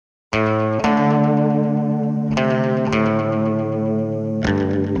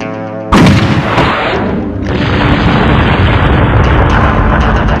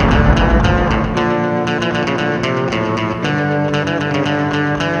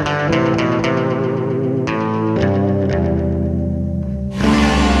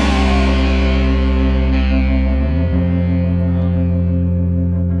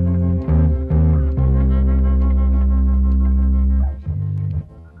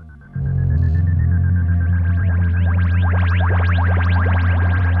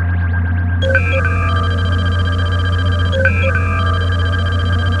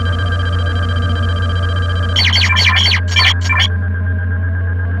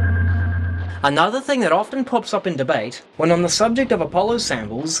Another thing that often pops up in debate, when on the subject of Apollo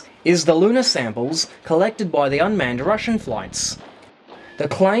samples, is the lunar samples collected by the unmanned Russian flights. The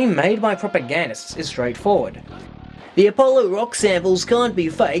claim made by propagandists is straightforward. The Apollo rock samples can't be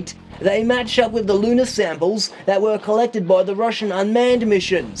faked, they match up with the lunar samples that were collected by the Russian unmanned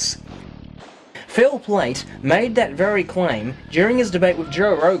missions. Phil Plait made that very claim during his debate with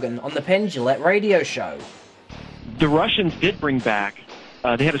Joe Rogan on the Penn Jillette Radio Show. The Russians did bring back,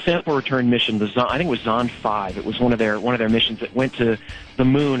 they had a sample return mission, I think it was Zond 5. It was one of their missions that went to the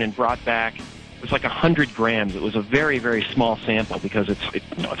moon and brought back, it was like 100 grams. It was a very, very small sample because it's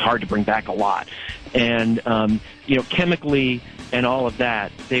hard to bring back a lot. And, chemically and all of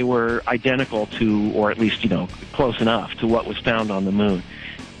that, they were identical to, or at least, close enough to what was found on the moon.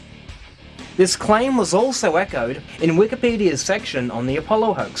 This claim was also echoed in Wikipedia's section on the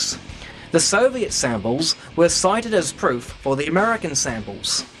Apollo hoax. The Soviet samples were cited as proof for the American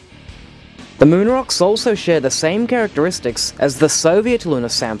samples. The moon rocks also share the same characteristics as the Soviet lunar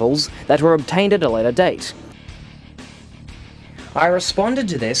samples that were obtained at a later date. I responded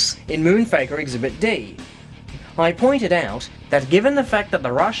to this in MoonFaker Exhibit D. I pointed out that given the fact that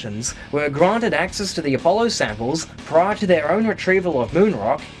the Russians were granted access to the Apollo samples prior to their own retrieval of moon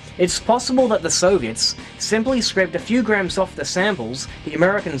rock, it's possible that the Soviets simply scraped a few grams off the samples the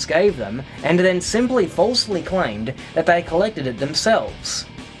Americans gave them and then simply falsely claimed that they collected it themselves.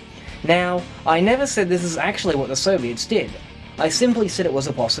 Now, I never said this is actually what the Soviets did. I simply said it was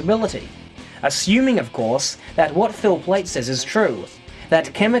a possibility. Assuming, of course, that what Phil Plait says is true,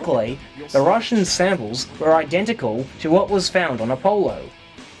 that chemically, the Russian samples were identical to what was found on Apollo.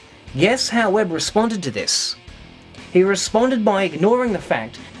 Guess how Webb responded to this? He responded by ignoring the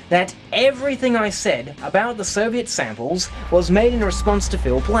fact that everything I said about the Soviet samples was made in response to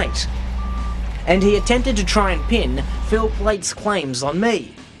Phil Plait. And he attempted to try and pin Phil Plait's claims on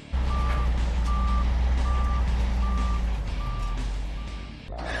me.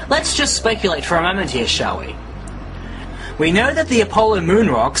 Let's just speculate for a moment here, shall we? We know that the Apollo moon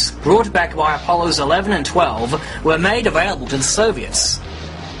rocks, brought back by Apollos 11 and 12, were made available to the Soviets.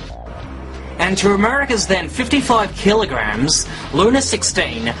 And to America's then 55 kilograms, Lunar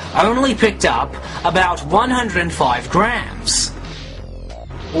 16 only picked up about 105 grams.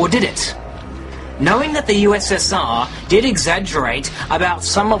 Or did it? Knowing that the U.S.S.R. did exaggerate about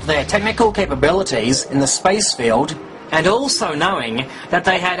some of their technical capabilities in the space field, and also knowing that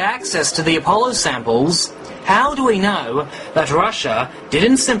they had access to the Apollo samples, how do we know that Russia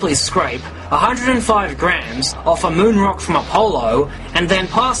didn't simply scrape 105 grams off a moon rock from Apollo and then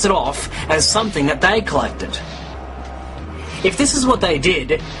pass it off as something that they collected? If this is what they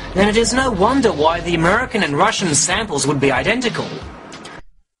did, then it is no wonder why the American and Russian samples would be identical.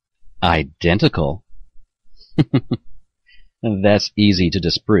 Identical? That's easy to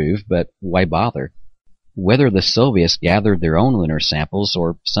disprove, but why bother? Whether the Soviets gathered their own lunar samples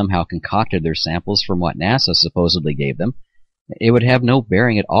or somehow concocted their samples from what NASA supposedly gave them, it would have no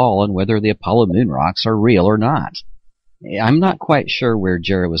bearing at all on whether the Apollo moon rocks are real or not. I'm not quite sure where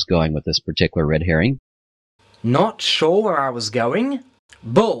Jarrah was going with this particular red herring. Not sure where I was going?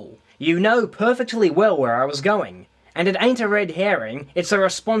 Bull! You know perfectly well where I was going. And it ain't a red herring, it's a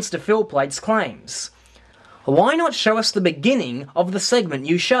response to Phil Plait's claims. Why not show us the beginning of the segment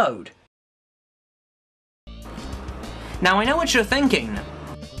you showed? Now I know what you're thinking.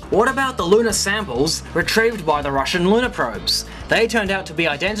 What about the lunar samples retrieved by the Russian lunar probes? They turned out to be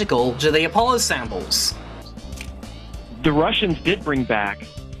identical to the Apollo samples. The Russians did bring back,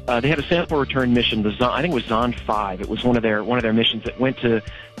 they had a sample return mission, I think it was Zond 5. It was one of their missions that went to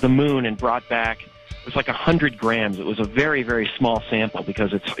the moon and brought back, it was like 100 grams. It was a very, very small sample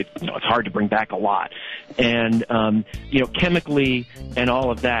because it's hard to bring back a lot. And, chemically and all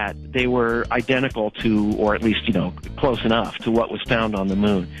of that, they were identical to, or at least, close enough to what was found on the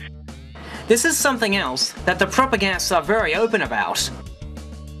moon. This is something else that the propagandists are very open about.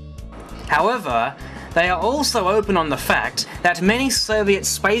 However, they are also open on the fact that many Soviet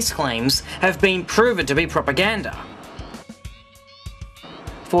space claims have been proven to be propaganda.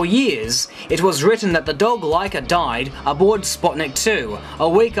 For years, it was written that the dog Laika died aboard Sputnik 2 a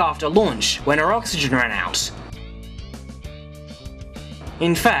week after launch when her oxygen ran out.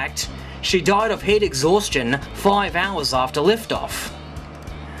 In fact, she died of heat exhaustion 5 hours after liftoff.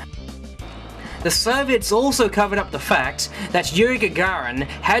 The Soviets also covered up the fact that Yuri Gagarin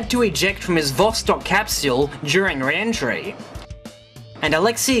had to eject from his Vostok capsule during re-entry. And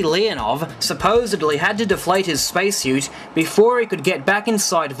Alexei Leonov supposedly had to deflate his spacesuit before he could get back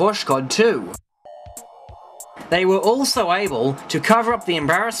inside Voskhod 2. They were also able to cover up the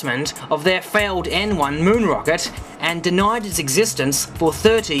embarrassment of their failed N-1 moon rocket and denied its existence for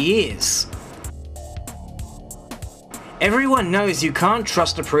 30 years. Everyone knows you can't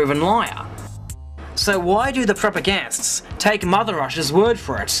trust a proven liar. So why do the propagandists take Mother Russia's word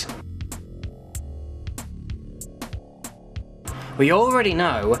for it? We already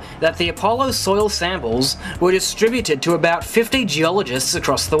know that the Apollo soil samples were distributed to about 50 geologists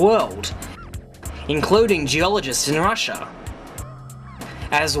across the world, including geologists in Russia.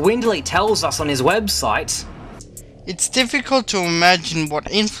 As Windley tells us on his website, it's difficult to imagine what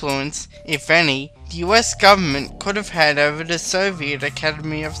influence, if any, the US government could have had over the Soviet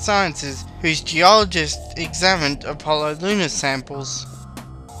Academy of Sciences, whose geologists examined Apollo lunar samples.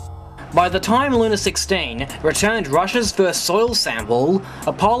 By the time Lunar 16 returned Russia's first soil sample,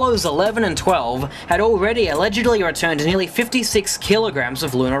 Apollos 11 and 12 had already allegedly returned nearly 56 kilograms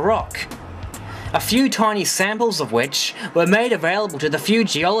of lunar rock, a few tiny samples of which were made available to the few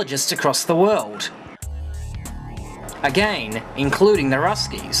geologists across the world, again including the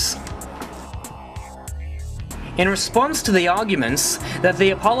Ruskies. In response to the arguments that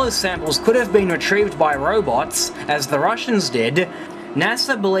the Apollo samples could have been retrieved by robots, as the Russians did,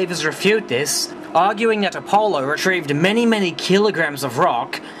 NASA believers refute this, arguing that Apollo retrieved many kilograms of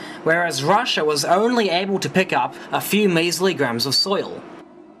rock, whereas Russia was only able to pick up a few measly grams of soil.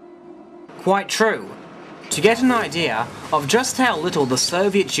 Quite true. To get an idea of just how little the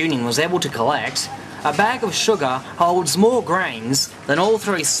Soviet Union was able to collect, a bag of sugar holds more grains than all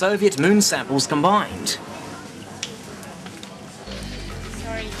 3 Soviet moon samples combined.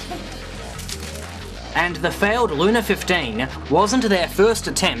 And the failed Lunar 15 wasn't their first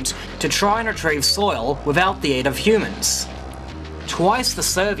attempt to try and retrieve soil without the aid of humans. Twice the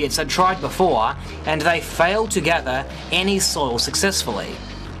Soviets had tried before, and they failed to gather any soil successfully.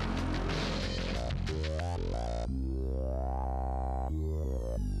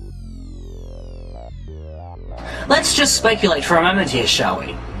 Let's just speculate for a moment here, shall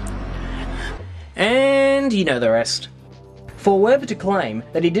we? And you know the rest. For Webb to claim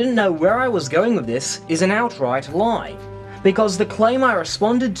that he didn't know where I was going with this is an outright lie, because the claim I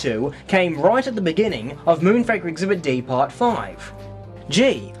responded to came right at the beginning of MoonFaker Exhibit D Part 5.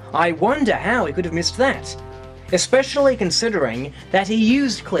 Gee, I wonder how he could have missed that, especially considering that he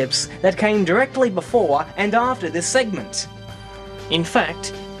used clips that came directly before and after this segment. In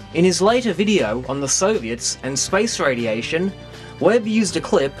fact, in his later video on the Soviets and space radiation, Webb used a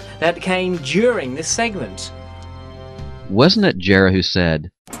clip that came during this segment. Wasn't it Jarrah who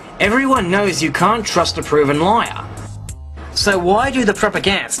said, "Everyone knows you can't trust a proven liar. So why do the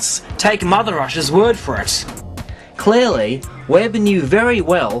propagandists take Mother Russia's word for it?" Clearly, Webb knew very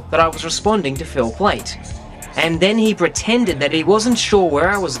well that I was responding to Phil Plait, and then he pretended that he wasn't sure where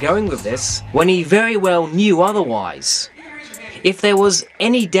I was going with this, when he very well knew otherwise. If there was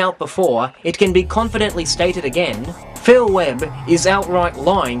any doubt before, it can be confidently stated again, Phil Webb is outright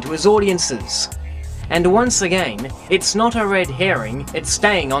lying to his audiences. And once again, it's not a red herring, it's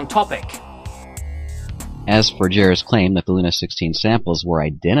staying on topic. As for Jarrah's claim that the Lunar 16 samples were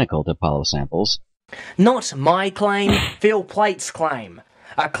identical to Apollo samples, not my claim, Phil Plait's claim.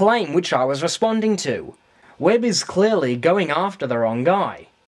 A claim which I was responding to. Webb is clearly going after the wrong guy.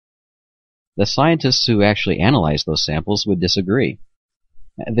 the scientists who actually analyzed those samples would disagree.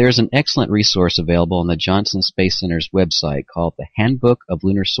 There's an excellent resource available on the Johnson Space Center's website called the Handbook of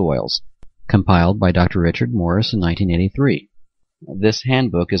Lunar Soils, compiled by Dr. Richard Morris in 1983. This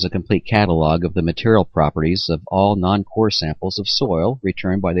handbook is a complete catalog of the material properties of all non-core samples of soil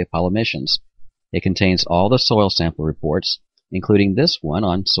returned by the Apollo missions. It contains all the soil sample reports, including this one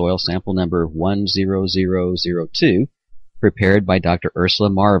on soil sample number 10002, prepared by Dr. Ursula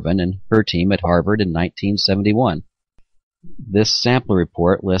Marvin and her team at Harvard in 1971. This sample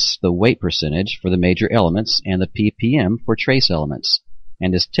report lists the weight percentage for the major elements and the ppm for trace elements,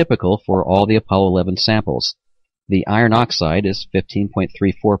 and is typical for all the Apollo 11 samples. The iron oxide is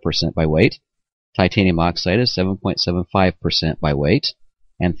 15.34% by weight, titanium oxide is 7.75% by weight,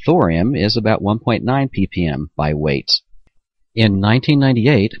 and thorium is about 1.9 ppm by weight. In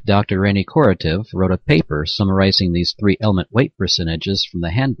 1998, Dr. Reni Korotiv wrote a paper summarizing these three element weight percentages from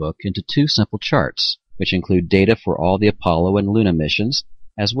the handbook into two simple charts, which include data for all the Apollo and Luna missions,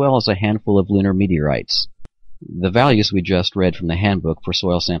 as well as a handful of lunar meteorites. The values we just read from the handbook for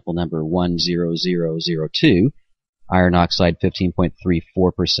soil sample number 10002, iron oxide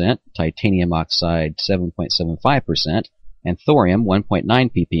 15.34%, titanium oxide 7.75%, and thorium 1.9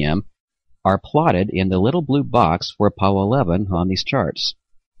 ppm, are plotted in the little blue box for Apollo 11 on these charts.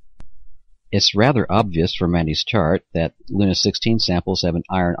 It's rather obvious from Randy's chart that Luna 16 samples have an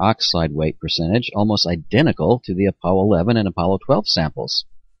iron oxide weight percentage almost identical to the Apollo 11 and Apollo 12 samples.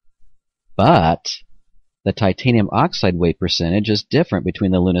 But the titanium oxide weight percentage is different between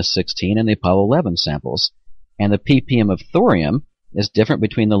the Luna 16 and the Apollo 11 samples, and the ppm of thorium is different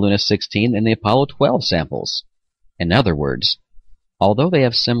between the Luna 16 and the Apollo 12 samples. In other words, although they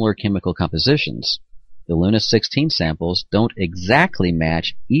have similar chemical compositions, the Luna 16 samples don't exactly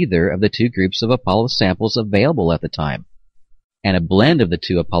match either of the two groups of Apollo samples available at the time, and a blend of the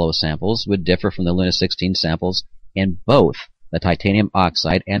two Apollo samples would differ from the Luna 16 samples in both the titanium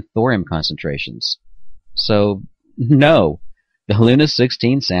oxide and thorium concentrations. So, no, the Luna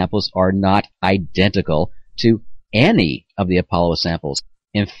 16 samples are not identical to any of the Apollo samples.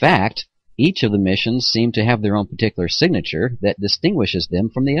 In fact, each of the missions seem to have their own particular signature that distinguishes them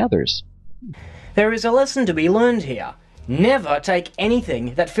from the others. There is a lesson to be learned here. Never take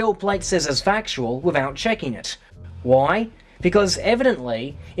anything that Phil Plait says as factual without checking it. Why? Because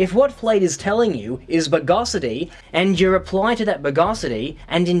evidently, if what Plait is telling you is bogosity, and you reply to that bogosity,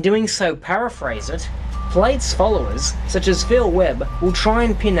 and in doing so paraphrase it, Plait's followers, such as Phil Webb, will try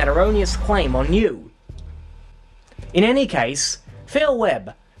and pin that erroneous claim on you. In any case, Phil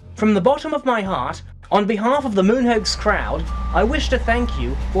Webb, from the bottom of my heart, on behalf of the Moonhoax crowd, I wish to thank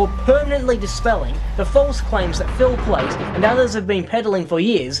you for permanently dispelling the false claims that Phil Plait and others have been peddling for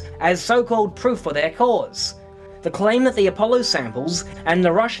years as so-called proof for their cause. The claim that the Apollo samples and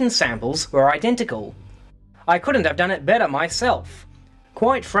the Russian samples were identical. I couldn't have done it better myself.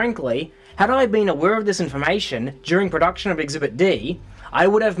 Quite frankly, had I been aware of this information during production of Exhibit D, I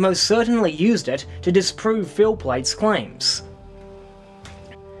would have most certainly used it to disprove Phil Plait's claims.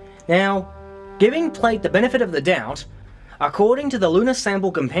 Now, giving Plait the benefit of the doubt, according to the Lunar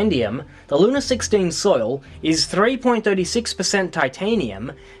Sample Compendium, the Luna 16 soil is 3.36%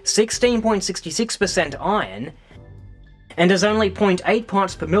 titanium, 16.66% iron, and has only 0.8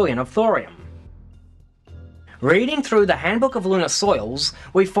 parts per million of thorium. Reading through the Handbook of Lunar Soils,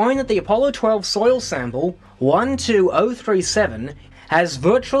 we find that the Apollo 12 soil sample 12037 has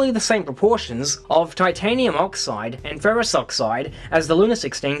virtually the same proportions of titanium oxide and ferrous oxide as the Luna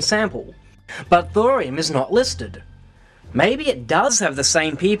 16 sample, but thorium is not listed. Maybe it does have the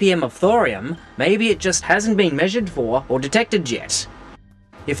same ppm of thorium, maybe it just hasn't been measured for or detected yet.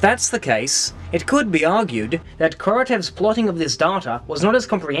 If that's the case, it could be argued that Koratev's plotting of this data was not as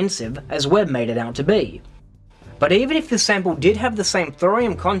comprehensive as Webb made it out to be. But even if the sample did have the same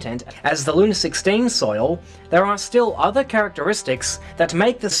thorium content as the Luna 16 soil, there are still other characteristics that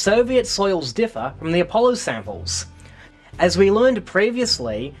make the Soviet soils differ from the Apollo samples. As we learned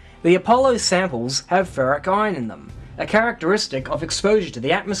previously, the Apollo samples have ferric iron in them, a characteristic of exposure to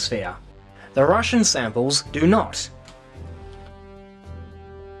the atmosphere. The Russian samples do not.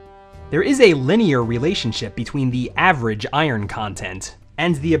 There is a linear relationship between the average iron content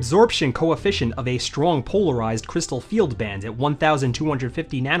and the absorption coefficient of a strong polarized crystal field band at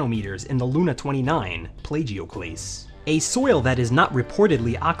 1250 nanometers in the Luna 29 plagioclase, a soil that is not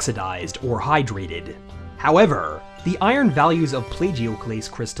reportedly oxidized or hydrated. However, the iron values of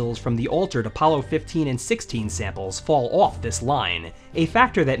plagioclase crystals from the altered Apollo 15 and 16 samples fall off this line, a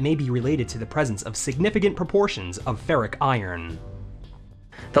factor that may be related to the presence of significant proportions of ferric iron.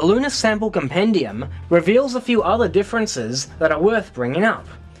 The Lunar Sample Compendium reveals a few other differences that are worth bringing up.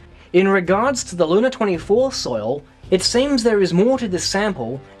 In regards to the Luna 24 soil, it seems there is more to this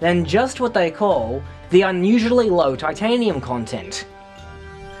sample than just what they call the unusually low titanium content.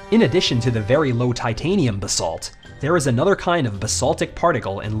 In addition to the very low titanium basalt, there is another kind of basaltic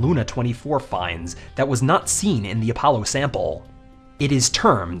particle in Luna 24 finds that was not seen in the Apollo sample. It is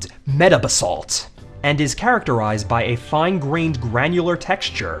termed metabasalt, and is characterized by a fine-grained granular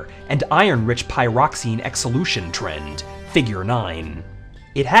texture and iron-rich pyroxene exsolution trend, figure 9.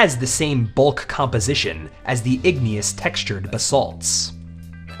 It has the same bulk composition as the igneous textured basalts.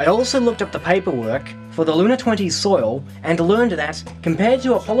 I also looked up the paperwork for the Luna 20 soil and learned that, compared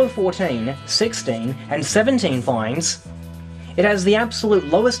to Apollo 14, 16, and 17 finds, it has the absolute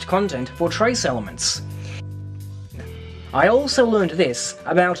lowest content for trace elements. I also learned this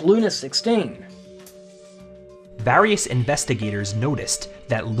about Luna 16. Various investigators noticed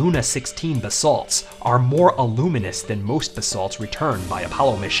that Luna 16 basalts are more aluminous than most basalts returned by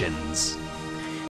Apollo missions.